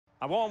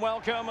A warm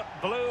welcome.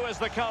 Blue is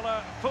the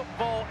colour,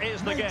 football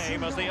is the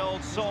game, as the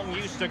old song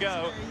used to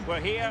go.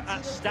 We're here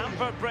at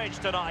Stamford Bridge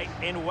tonight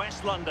in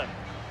West London.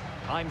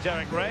 I'm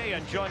Derek Ray,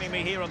 and joining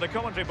me here on the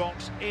commentary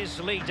box is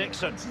Lee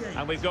Dixon.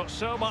 And we've got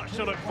so much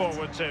to look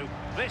forward to.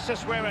 This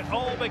is where it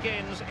all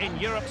begins in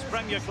Europe's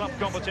Premier Club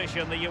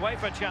competition, the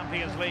UEFA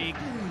Champions League,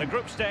 the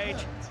group stage,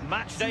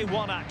 match day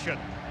 1 action.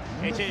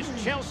 It is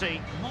Chelsea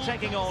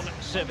taking on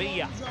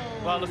Sevilla.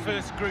 Well, the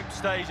first group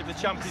stage of the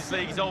Champions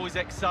League is always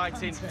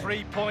exciting.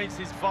 3 points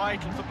is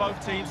vital for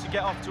both teams to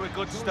get off to a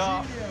good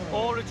start.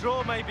 Or a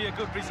draw may be a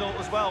good result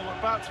as well. We're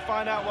about to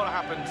find out what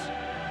happens.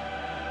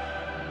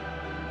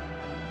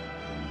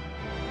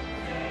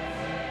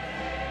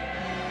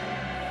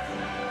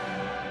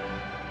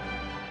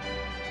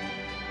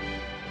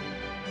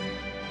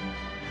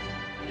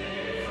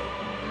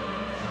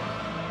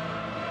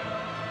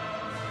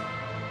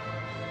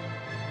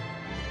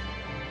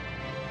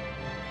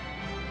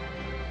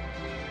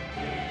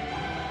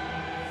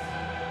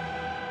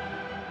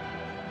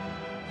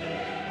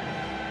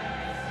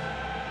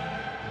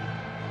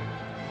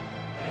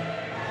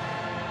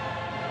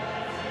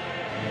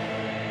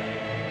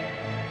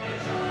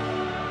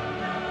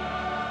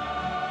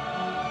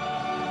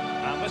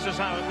 This is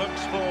how it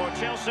looks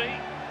for Chelsea.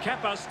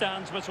 Kepa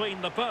stands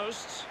between the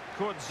posts.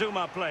 Kurt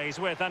Zuma plays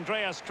with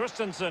Andreas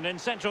Christensen in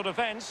central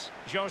defence.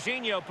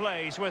 Jorginho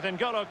plays with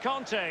N'Golo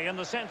Kanté in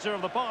the centre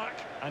of the park.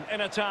 And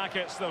in attack,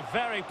 it's the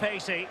very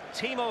pacey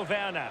Timo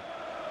Werner.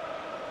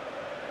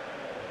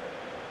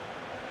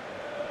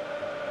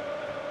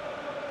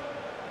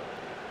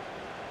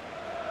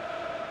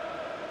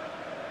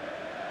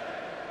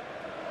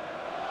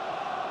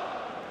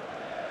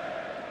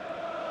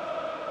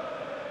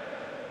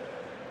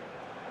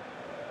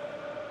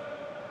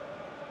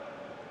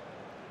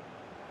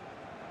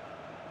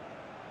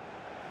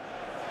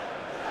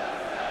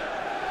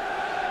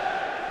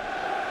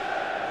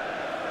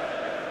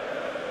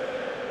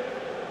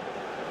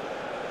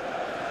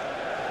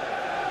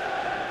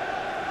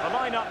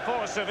 Line-up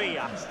for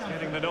Sevilla.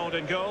 Getting the nod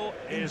in goal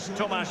is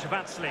Tomasz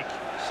Vaclik.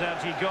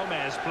 Sergi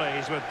Gomez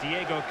plays with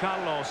Diego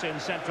Carlos in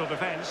central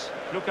defence.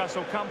 Lucas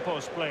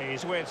Ocampos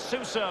plays with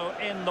Suso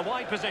in the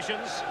wide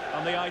positions.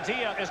 And the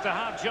idea is to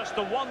have just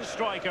the one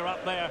striker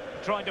up there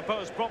trying to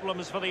pose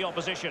problems for the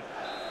opposition.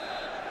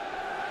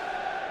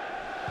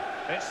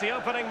 It's the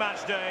opening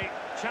match day.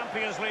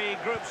 Champions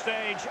League group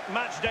stage,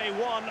 match day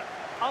 1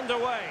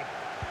 underway.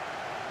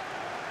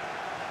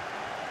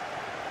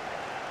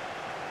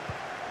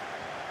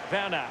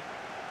 Werner.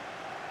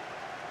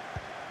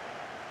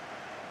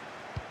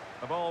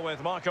 The ball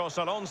with Marcos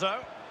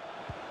Alonso.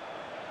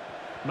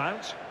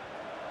 Mount.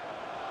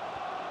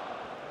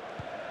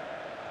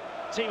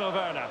 Timo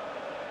Werner.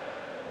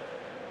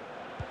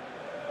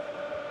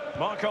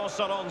 Marcos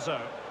Alonso.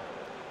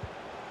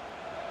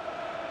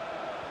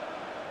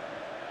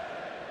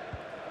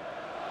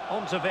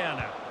 On to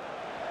Werner.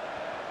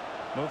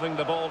 Moving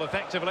the ball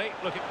effectively.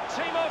 Look at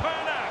Timo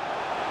Werner.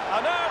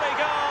 An early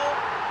goal.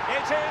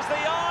 It is the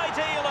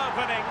ideal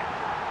opening.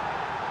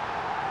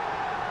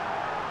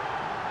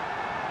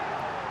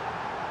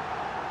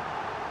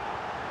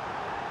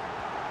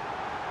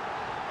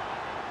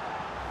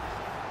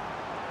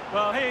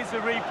 Well, here's the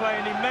replay,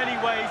 and in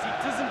many ways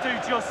it doesn't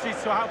do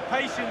justice to how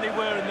patient they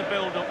were in the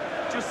build-up.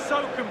 Just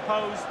so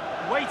composed,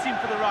 waiting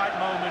for the right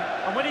moment.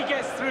 And when he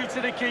gets through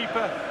to the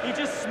keeper, he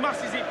just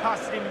smashes it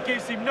past him and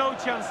gives him no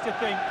chance to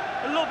think.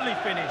 A lovely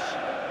finish.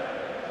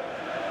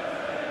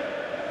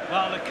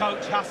 Well, the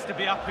coach has to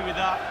be happy with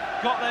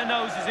that. Got their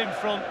noses in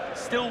front.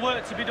 Still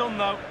work to be done,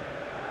 though.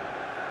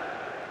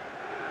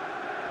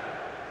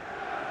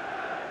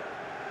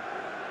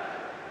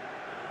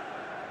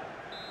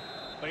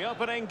 The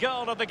opening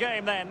goal of the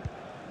game, then.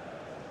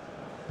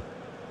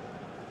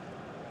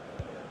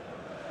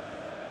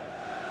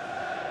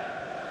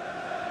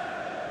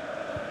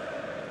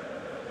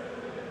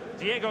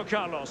 Diego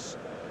Carlos.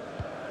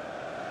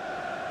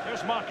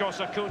 Here's Marcos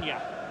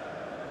Acuna.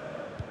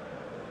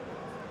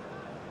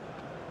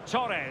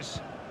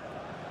 Torres.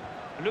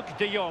 Luke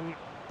de Jong.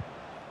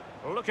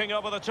 Looking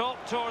over the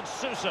top towards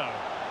Suso.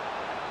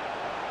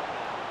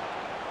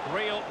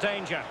 Real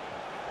danger.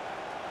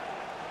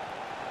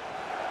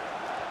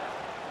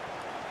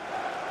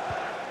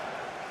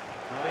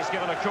 Well, he's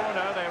given a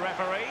corner, the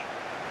referee.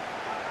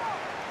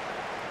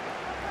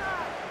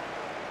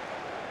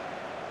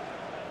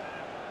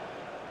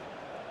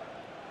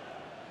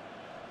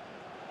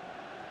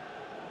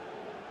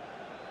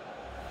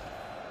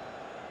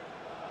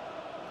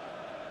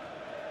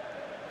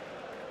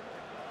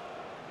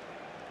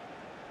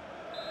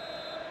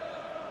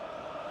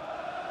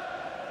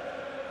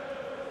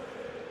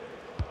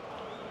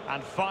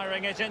 And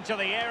firing it into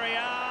the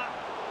area.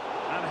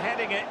 And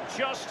heading it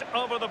just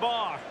over the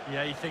bar.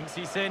 Yeah, he thinks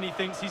he's in, he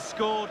thinks he's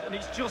scored, and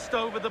it's just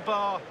over the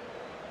bar.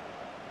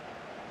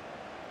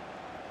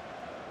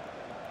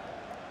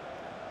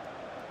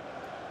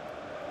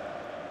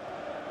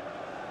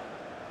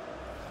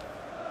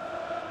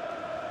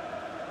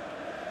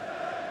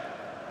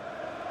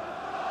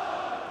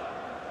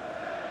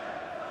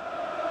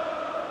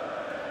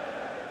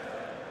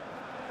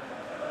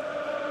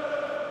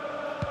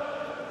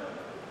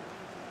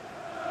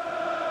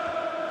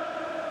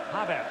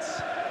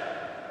 Havertz.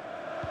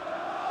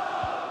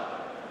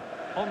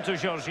 On to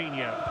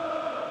Jorginho.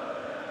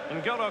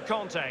 N'Golo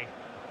Kanté.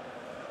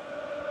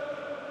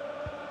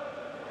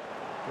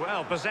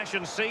 Well,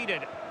 possession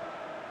ceded.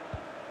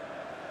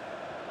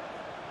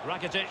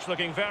 Rakitic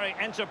looking very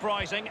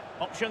enterprising.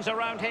 Options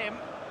around him.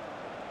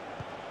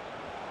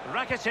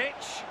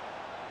 Rakitic.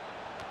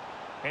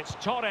 It's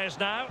Torres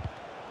now.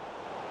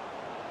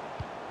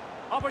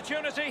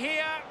 Opportunity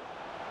here.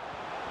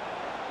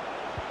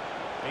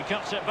 He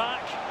cuts it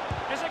back.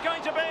 Is it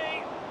going to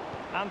be?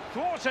 And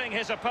thwarting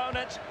his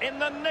opponent in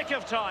the nick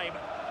of time.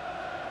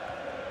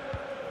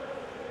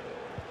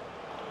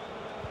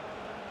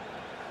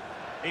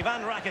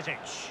 Ivan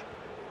Rakitic.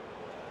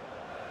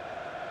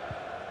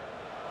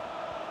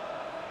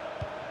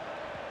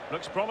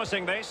 Looks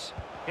promising, this.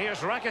 Here's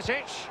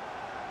Rakitic.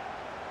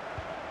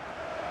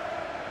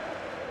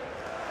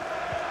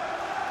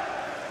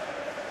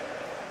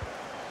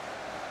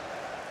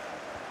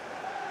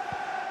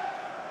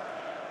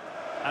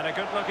 And a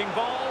good-looking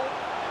ball.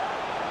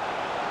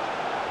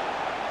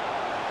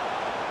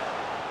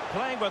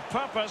 Playing with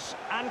purpose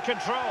and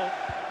control.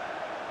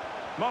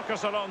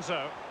 Marcos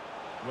Alonso.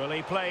 Will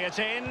he play it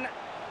in?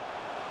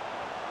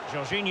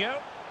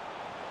 Jorginho.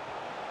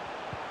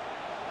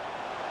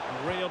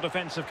 Real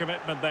defensive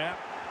commitment there.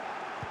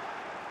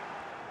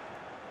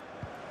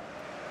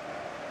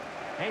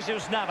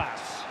 Jesus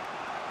Navas.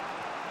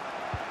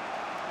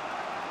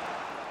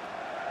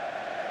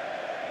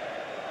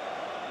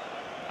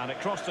 And it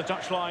crossed the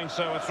touchline,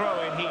 so a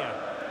throw in here.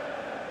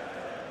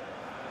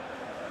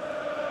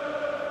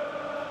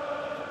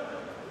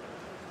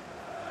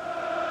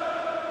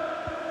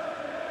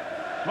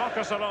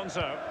 Marcos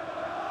Alonso.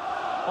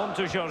 On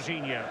to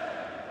Jorginho.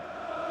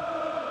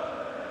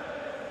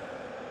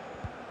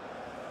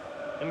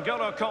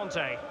 N'Golo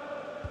Kanté.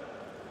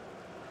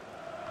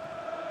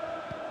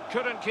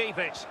 Couldn't keep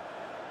it.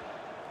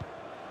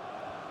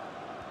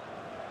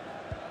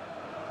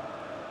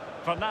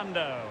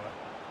 Fernando.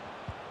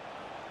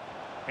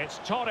 It's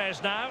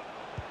Torres now.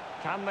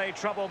 Can they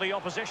trouble the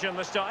opposition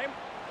this time?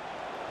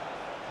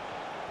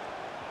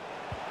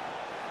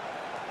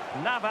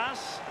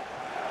 Navas.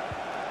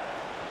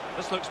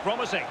 This looks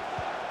promising.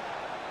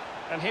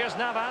 And here's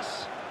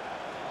Navas.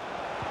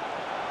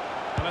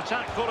 An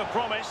attack full of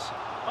promise.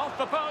 Off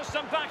the post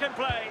and back in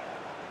play.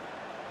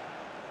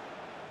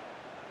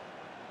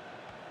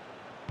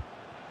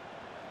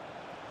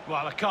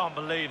 Well, I can't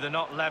believe they're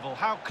not level.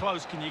 How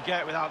close can you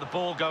get without the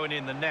ball going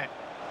in the net?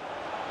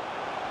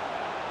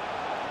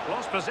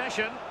 Lost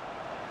possession.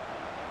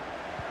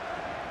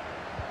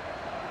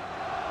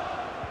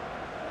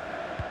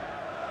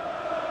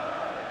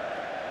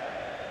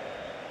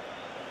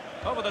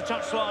 Over the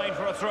touchline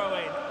for a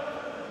throw-in.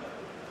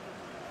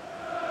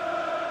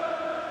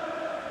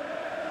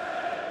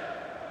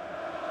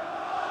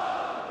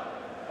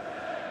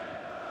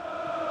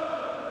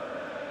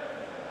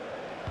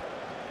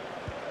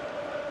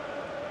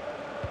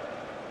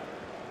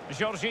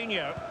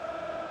 Jorginho.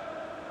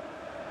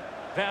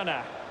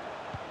 Werner.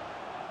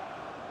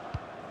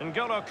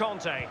 N'Golo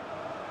Kanté.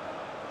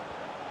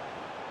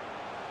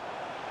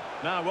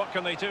 Now what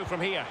can they do from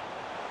here?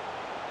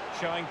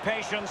 Showing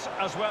patience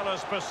as well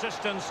as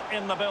persistence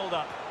in the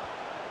build-up.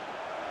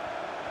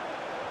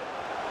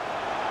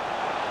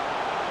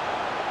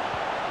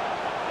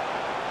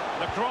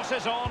 The cross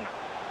is on.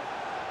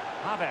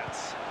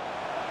 Havertz.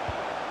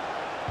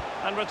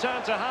 And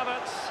return to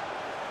Havertz.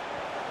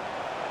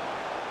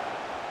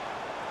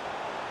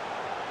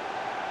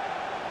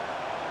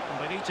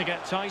 And they need to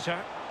get tighter.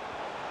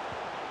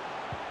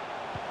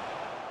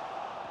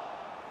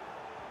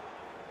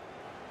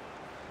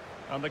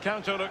 And the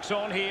counter looks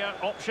on here.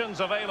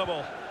 Options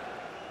available.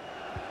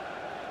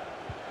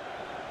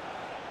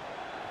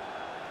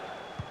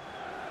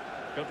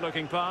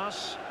 Good-looking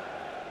pass.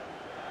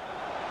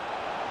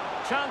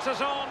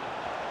 Chances on.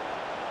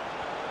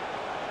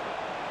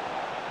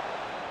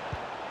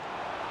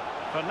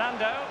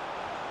 Fernando.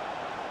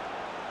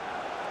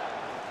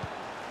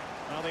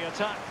 Now the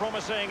attack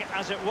promising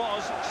as it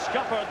was.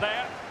 Scuppered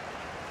there.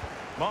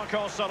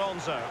 Marcos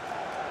Alonso.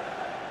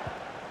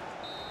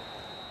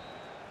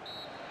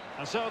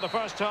 And so the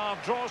first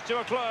half draws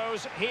to a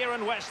close here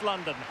in West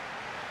London.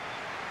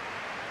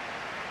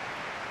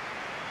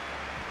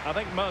 I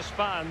think most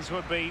fans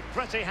would be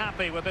pretty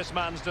happy with this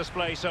man's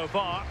display so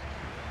far.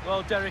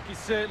 Well, Derek, it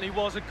certainly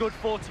was a good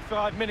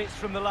 45 minutes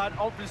from the lad.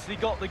 Obviously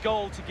got the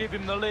goal to give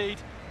him the lead,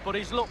 but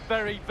he's looked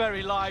very,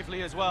 very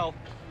lively as well.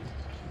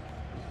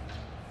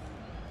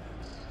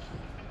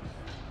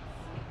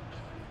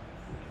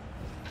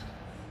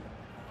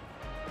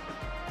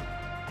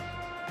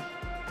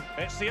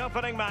 It's the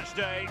opening match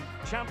day.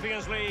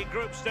 Champions League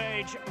group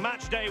stage,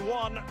 match day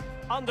 1,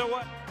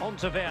 underway. On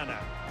to Werner.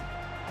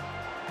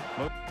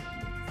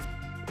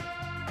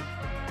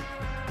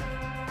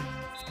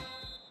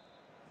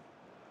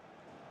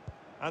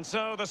 And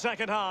so the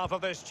second half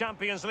of this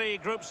Champions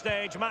League group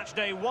stage, match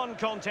day 1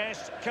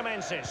 contest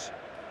commences.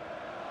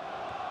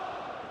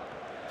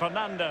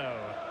 Fernando.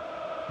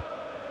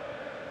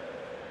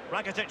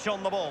 Rakitic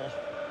on the ball.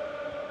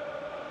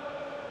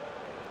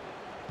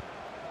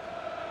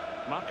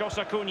 Marcos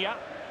Acuna.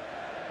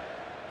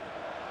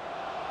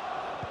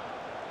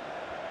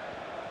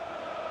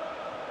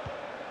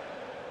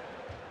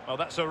 Oh,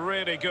 that's a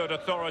really good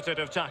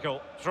authoritative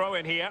tackle. Throw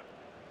in here.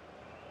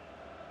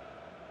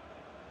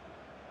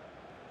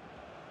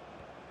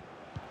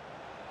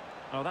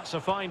 Oh, that's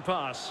a fine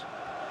pass.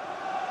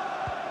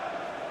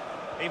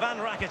 Ivan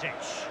Rakitic.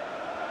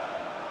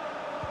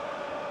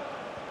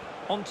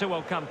 Onto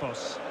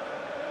Ocampos.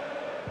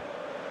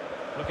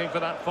 Looking for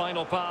that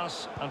final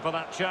pass and for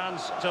that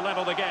chance to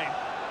level the game.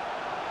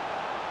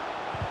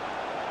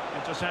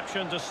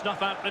 Interception to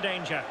snuff out the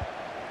danger.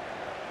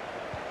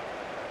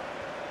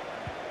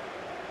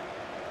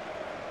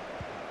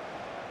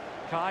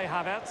 Kai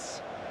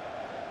Havertz.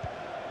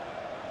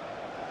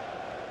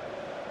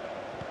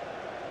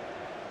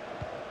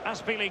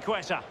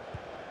 Azpilicueta.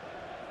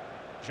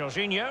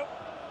 Jorginho.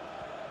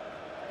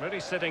 Really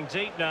sitting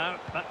deep now.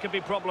 That could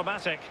be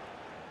problematic.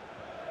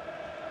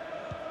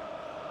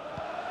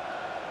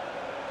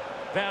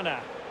 Werner.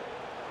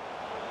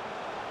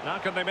 Now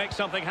can they make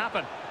something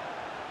happen?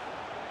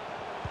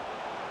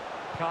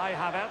 Kai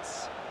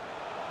Havertz.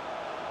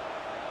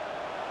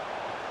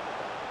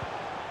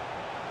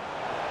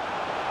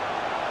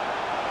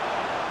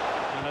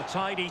 And a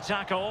tidy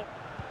tackle.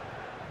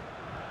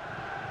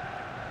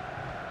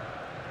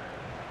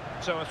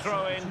 So a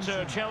throw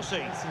into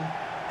Chelsea.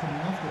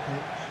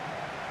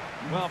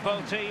 Well,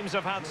 both teams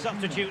have had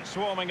substitutes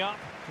swarming up,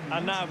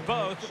 and now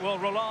both will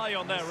rely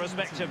on their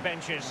respective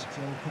benches.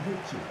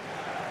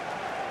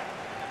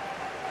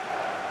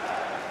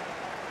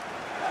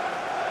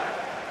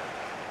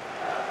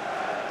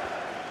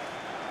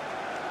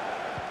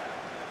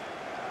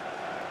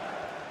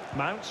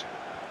 Mount.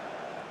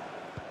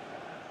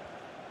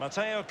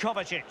 Mateo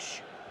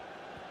Kovacic.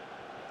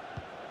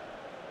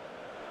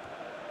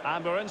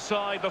 And we're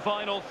inside the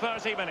final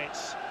 30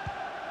 minutes.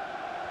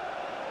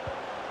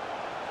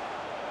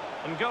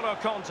 N'Golo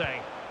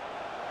Conte.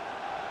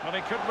 Well,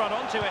 he could run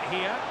onto it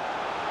here.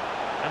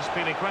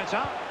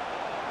 Azpilicueta.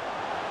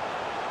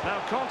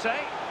 Now Conte.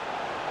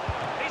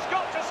 He's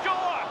got to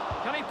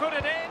score! Can he put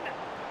it in?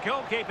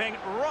 Goalkeeping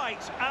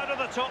right out of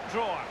the top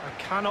drawer.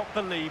 I cannot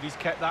believe he's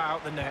kept that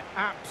out the net.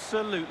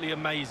 Absolutely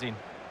amazing.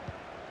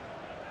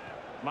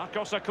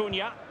 Marcos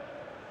Acuna.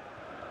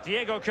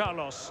 Diego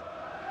Carlos.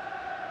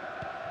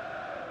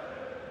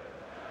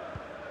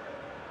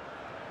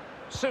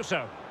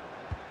 Suso.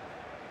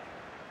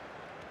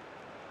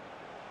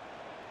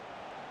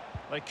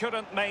 They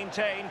couldn't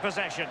maintain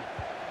possession.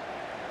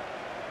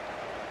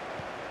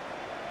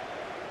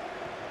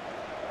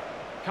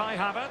 Kai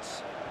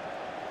Havertz.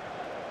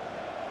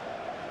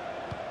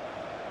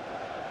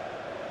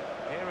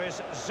 Here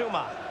is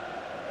Zuma.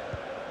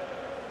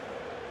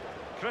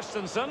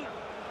 Christensen.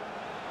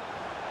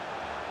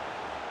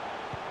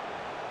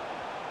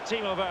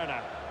 Timo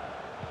Werner.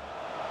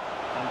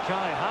 And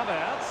Kai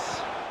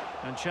Havertz.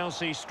 And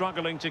Chelsea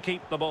struggling to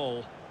keep the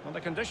ball. Well, the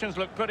conditions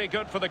look pretty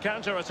good for the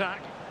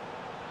counter-attack.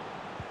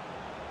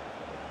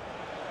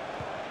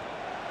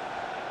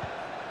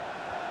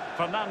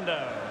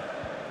 Fernando.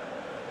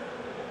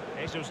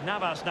 Jesus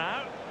Navas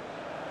now.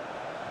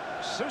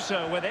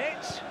 Suso with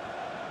it.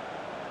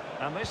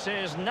 And this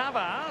is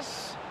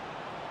Navas.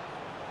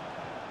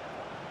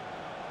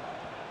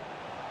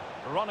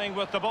 Running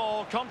with the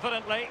ball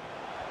confidently.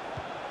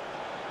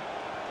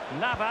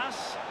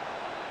 Navas.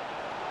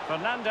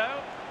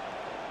 Fernando.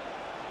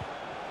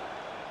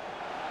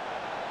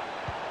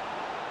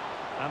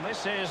 And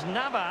this is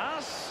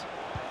Navas.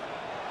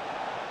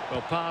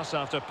 Well, pass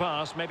after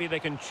pass, maybe they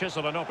can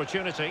chisel an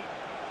opportunity.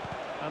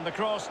 And the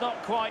cross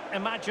not quite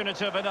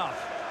imaginative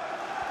enough.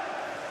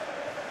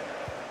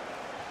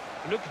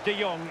 Luc de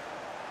Jong.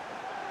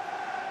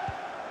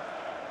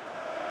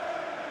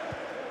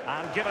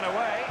 And given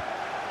away.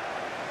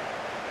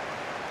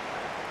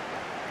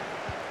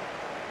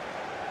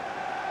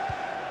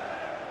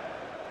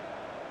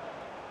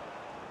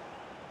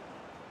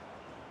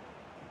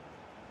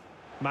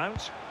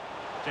 Mount.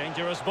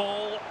 Dangerous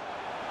ball.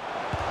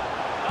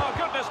 Oh,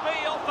 goodness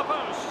me, off the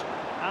post.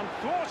 And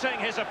thwarting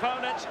his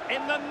opponent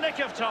in the nick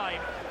of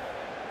time.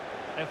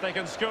 If they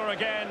can score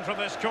again from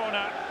this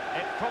corner,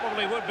 it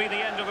probably would be the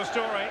end of the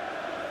story.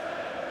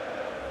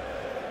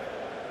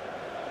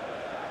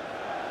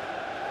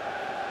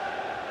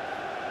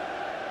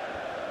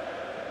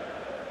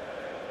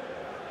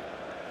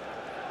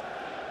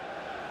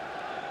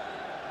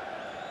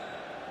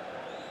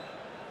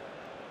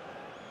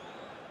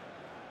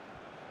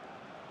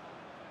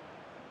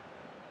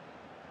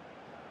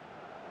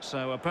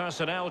 So a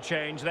personnel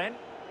change then.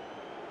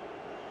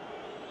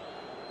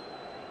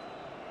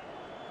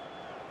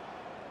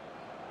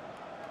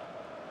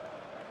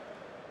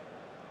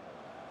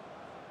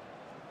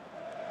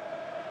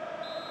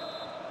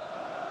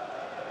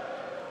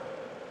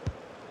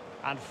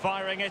 And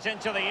firing it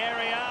into the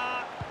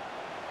area.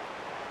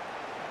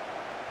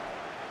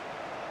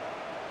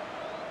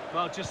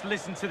 Well, just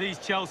listen to these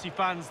Chelsea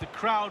fans. The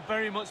crowd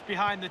very much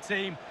behind the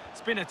team. It's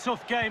been a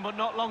tough game, but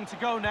not long to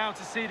go now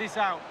to see this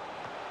out.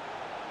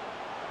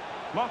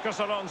 Marcos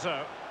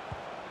Alonso.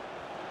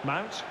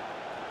 Mount.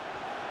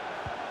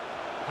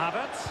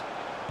 Havertz.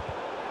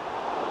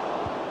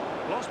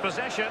 Lost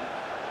possession.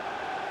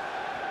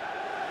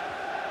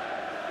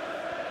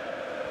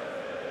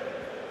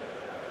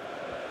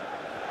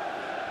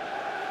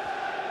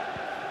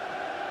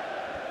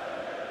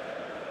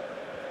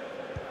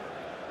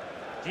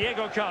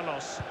 Diego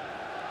Carlos.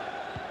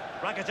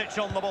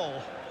 Rakitic on the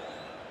ball.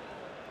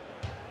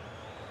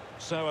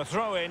 So a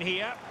throw in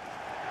here.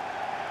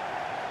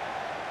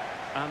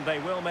 And they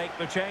will make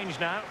the change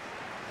now.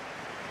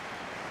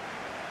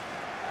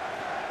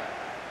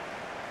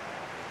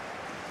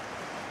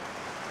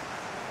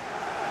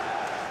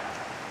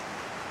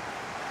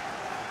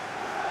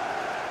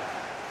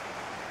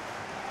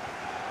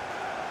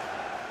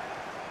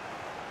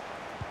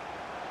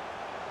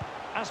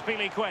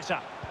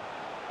 Azpilicueta.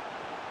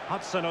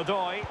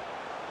 Hudson-Odoi.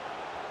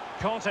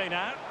 Conte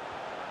now.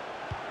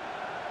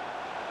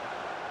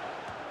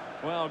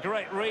 Well,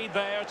 great read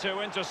there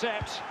to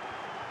intercept.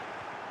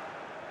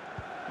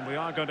 We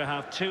are going to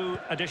have 2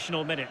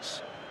 additional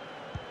minutes.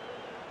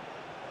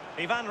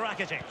 Ivan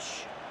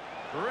Rakitic.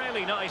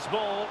 Really nice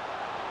ball.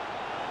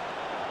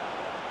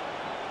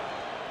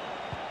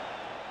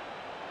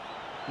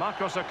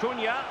 Marcos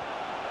Acuna.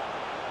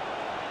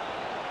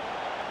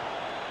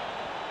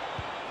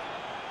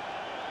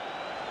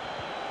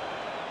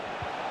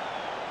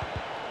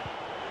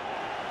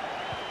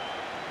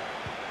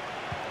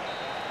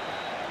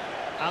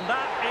 And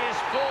that is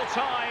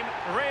full-time,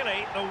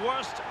 really the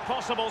worst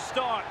possible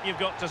start, you've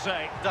got to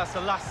say. That's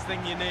the last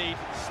thing you need.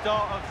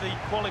 Start of the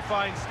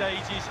qualifying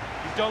stages.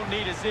 You don't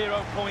need a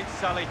 0 point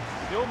tally.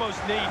 You almost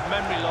need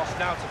memory loss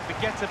now to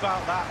forget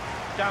about that.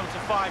 Down to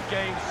 5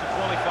 games to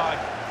qualify.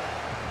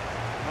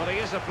 Well, he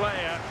is a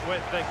player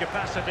with the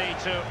capacity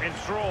to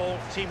enthrall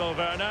Timo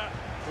Werner.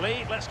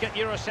 Lee, let's get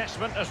your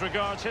assessment as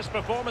regards his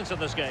performance in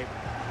this game.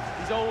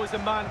 He's always a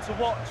man to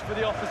watch for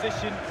the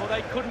opposition, but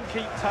they couldn't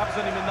keep tabs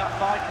on him in that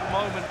vital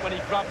moment when he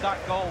grabbed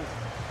that goal.